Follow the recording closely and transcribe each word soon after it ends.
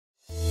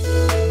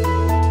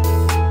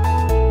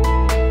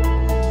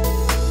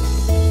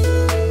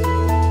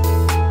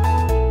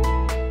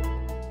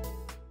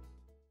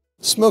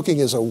Smoking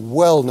is a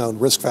well-known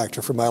risk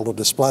factor for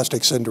myelodysplastic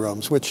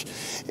syndromes, which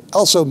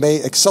also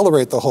may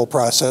accelerate the whole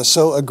process.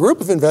 So a group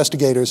of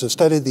investigators have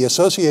studied the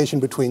association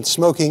between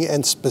smoking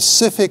and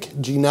specific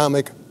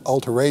genomic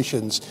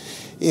alterations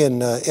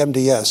in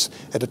MDS.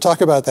 And to talk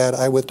about that,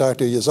 I'm with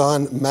Dr.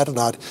 Yazan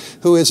Madanat,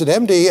 who is an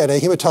MD and a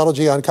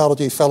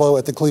hematology-oncology fellow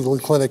at the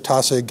Cleveland Clinic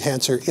Taussig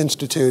Cancer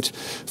Institute.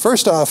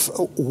 First off,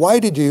 why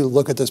did you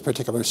look at this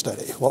particular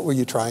study? What were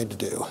you trying to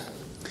do?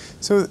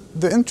 So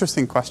the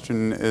interesting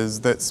question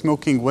is that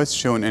smoking was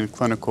shown in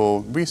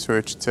clinical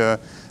research to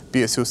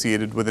be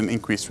associated with an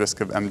increased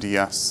risk of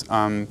MDS.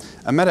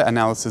 A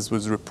meta-analysis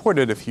was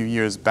reported a few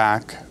years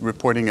back,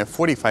 reporting a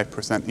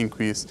 45%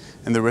 increase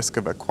in the risk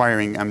of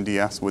acquiring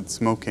MDS with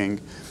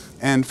smoking.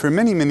 And for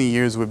many, many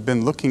years, we've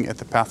been looking at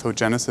the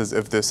pathogenesis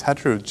of this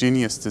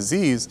heterogeneous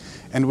disease,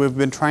 and we've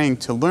been trying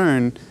to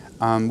learn.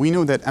 We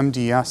know that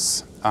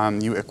MDS,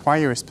 you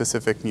acquire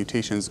specific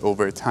mutations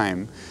over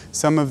time.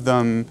 Some of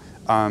them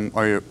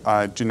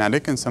are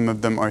genetic and some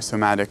of them are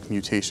somatic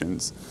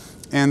mutations.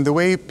 And the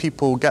way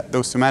people get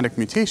those somatic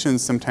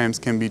mutations sometimes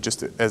can be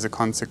just as a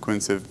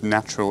consequence of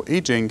natural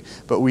aging,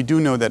 but we do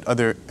know that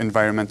other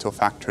environmental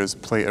factors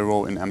play a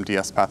role in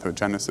MDS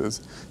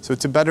pathogenesis. So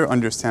to better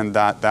understand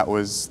that, that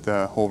was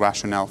the whole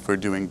rationale for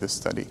doing this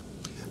study.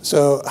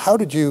 So how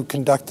did you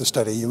conduct the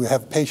study? You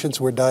have patients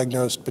who were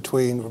diagnosed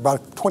between about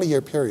a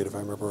 20-year period, if I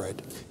remember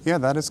right. Yeah,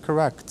 that is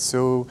correct.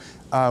 So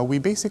we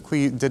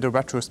basically did a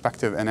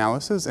retrospective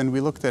analysis, and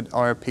we looked at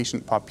our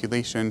patient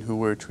population who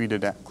were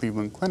treated at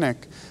Cleveland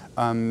Clinic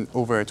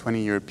over a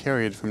 20-year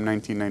period from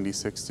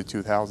 1996 to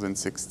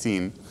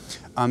 2016.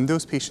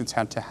 Those patients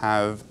had to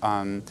have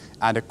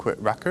adequate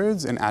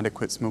records and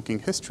adequate smoking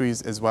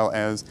histories, as well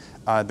as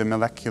the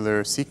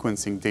molecular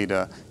sequencing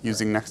data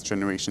using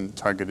next-generation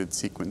targeted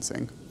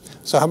sequencing.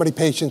 So how many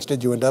patients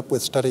did you end up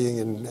with studying,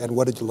 and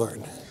what did you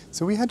learn?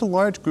 So we had a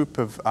large group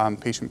of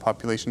patient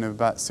population of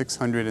about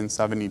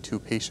 672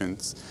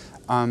 patients.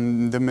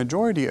 The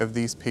majority of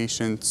these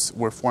patients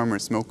were former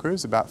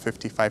smokers, about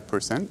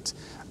 55%,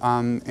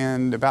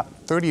 and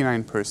about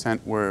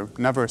 39% were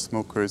never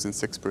smokers and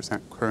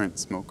 6% current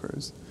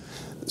smokers.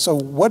 So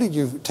what did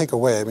you take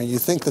away? I mean, you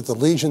think that the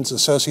lesions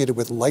associated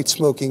with light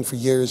smoking for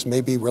years may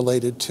be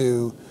related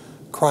to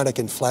chronic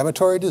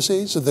inflammatory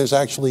disease? So there's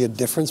actually a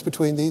difference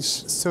between these?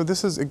 So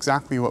this is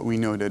exactly what we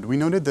noted. We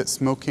noted that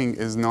smoking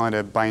is not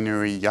a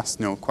binary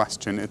yes-no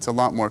question. It's a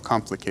lot more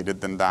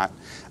complicated than that.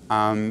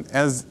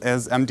 As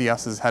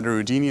MDS is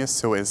heterogeneous,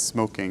 so is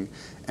smoking.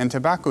 And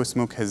tobacco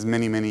smoke has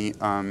many, many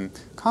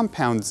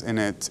compounds in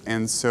it.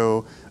 And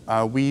so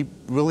we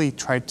really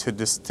tried to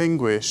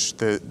distinguish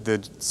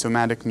the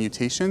somatic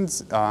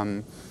mutations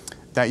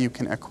that you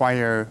can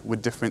acquire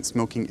with different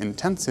smoking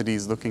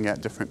intensities, looking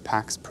at different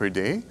packs per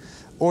day,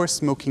 or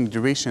smoking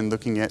duration,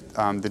 looking at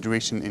the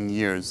duration in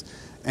years.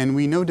 And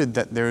we noted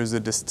that there is a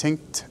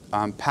distinct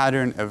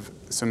pattern of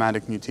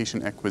somatic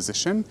mutation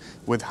acquisition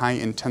with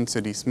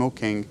high-intensity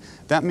smoking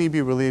that may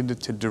be related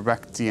to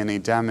direct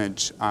DNA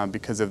damage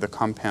because of the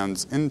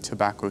compounds in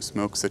tobacco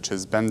smoke, such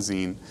as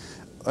benzene.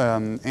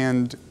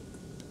 And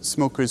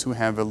smokers who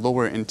have a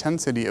lower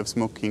intensity of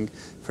smoking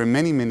for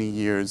many, many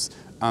years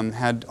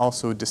had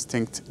also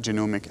distinct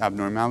genomic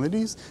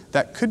abnormalities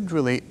that could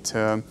relate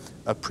to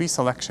a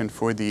pre-selection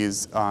for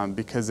these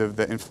because of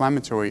the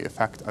inflammatory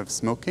effect of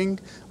smoking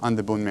on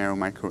the bone marrow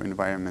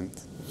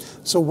microenvironment.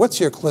 So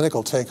what's your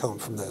clinical take-home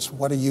from this?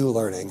 What are you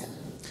learning?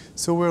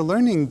 So we're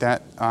learning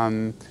that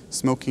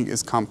smoking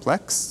is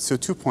complex. So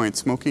 2 points.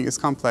 Smoking is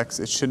complex.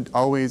 It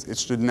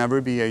should never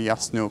be a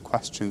yes-no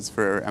questions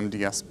for our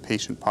MDS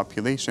patient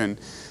population.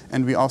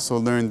 And we also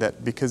learned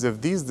that because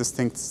of these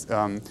distinct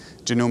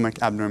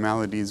genomic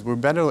abnormalities, we're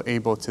better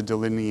able to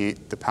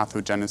delineate the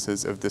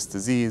pathogenesis of this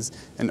disease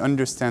and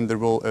understand the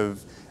role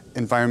of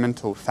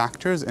environmental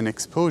factors and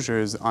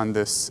exposures on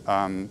this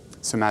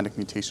somatic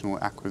mutational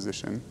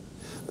acquisition.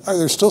 Are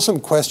there still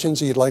some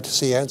questions you'd like to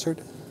see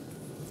answered?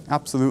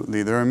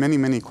 Absolutely. There are many,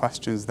 many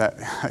questions that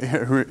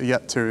are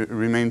yet to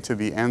remain to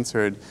be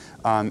answered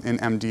in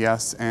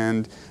MDS.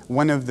 And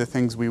one of the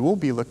things we will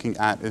be looking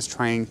at is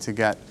trying to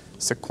get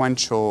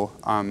sequential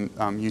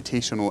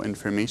mutational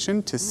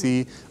information to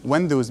see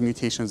when those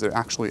mutations are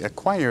actually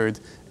acquired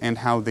and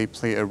how they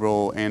play a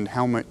role and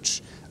how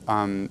much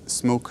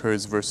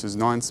smokers versus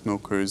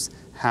non-smokers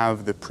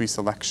have the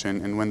pre-selection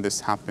and when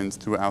this happens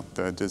throughout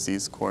the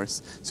disease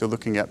course. So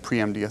looking at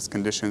pre-MDS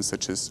conditions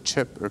such as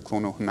CHIP or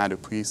clonal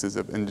hematopoiesis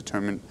of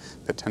indeterminate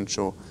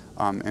potential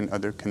and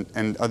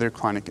other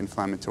chronic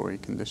inflammatory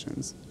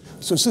conditions.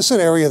 So is this an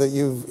area that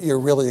you're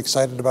really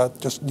excited about,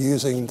 just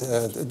using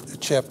the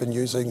CHIP and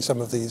using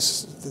some of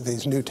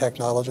these new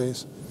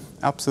technologies?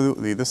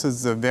 Absolutely. This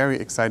is a very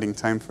exciting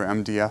time for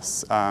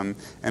MDS,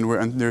 and we're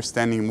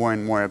understanding more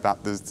and more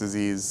about this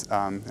disease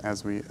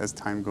as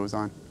time goes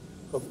on.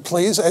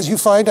 Please, as you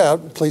find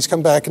out, please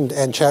come back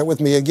and chat with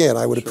me again.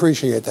 I would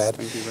appreciate that.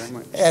 Thank you very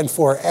much. And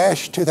for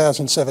ASH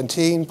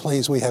 2017,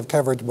 please, we have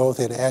covered both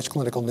in ASH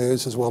Clinical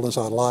News as well as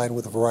online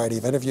with a variety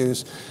of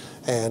interviews.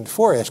 And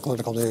for ASH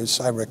Clinical News,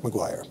 I'm Rick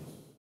McGuire.